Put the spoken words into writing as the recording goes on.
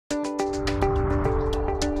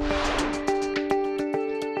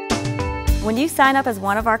When you sign up as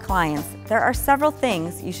one of our clients, there are several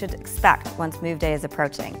things you should expect once move day is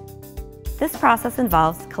approaching. This process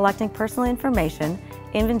involves collecting personal information,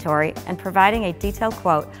 inventory, and providing a detailed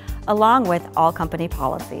quote along with all company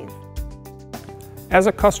policies. As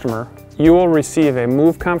a customer, you will receive a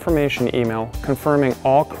move confirmation email confirming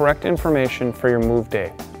all correct information for your move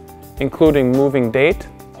day, including moving date,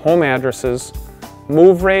 home addresses,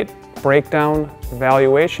 move rate, breakdown,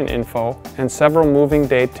 valuation info, and several moving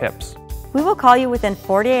day tips. We will call you within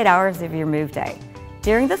 48 hours of your move day.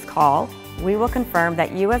 During this call, we will confirm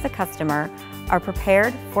that you as a customer are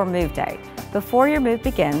prepared for move day. Before your move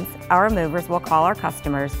begins, our movers will call our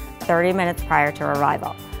customers 30 minutes prior to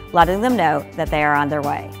arrival, letting them know that they are on their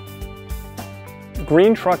way.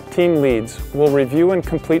 Green Truck team leads will review and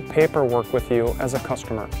complete paperwork with you as a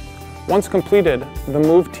customer. Once completed, the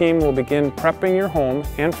move team will begin prepping your home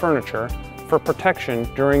and furniture for protection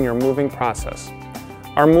during your moving process.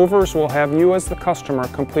 Our movers will have you as the customer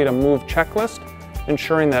complete a move checklist,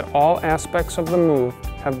 ensuring that all aspects of the move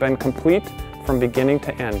have been complete from beginning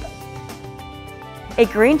to end. A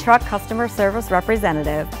Green Truck customer service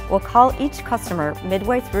representative will call each customer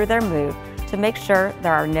midway through their move to make sure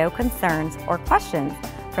there are no concerns or questions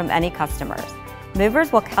from any customers.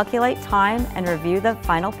 Movers will calculate time and review the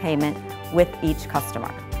final payment with each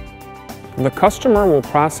customer. The customer will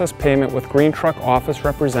process payment with Green Truck office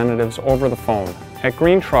representatives over the phone. At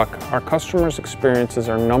Green Truck, our customers' experience is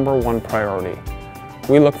our #1 priority.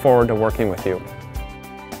 We look forward to working with you.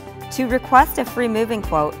 To request a free moving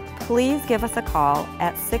quote, please give us a call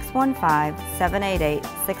at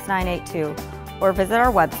 615-788-6982 or visit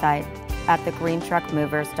our website at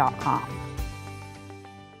thegreentruckmovers.com.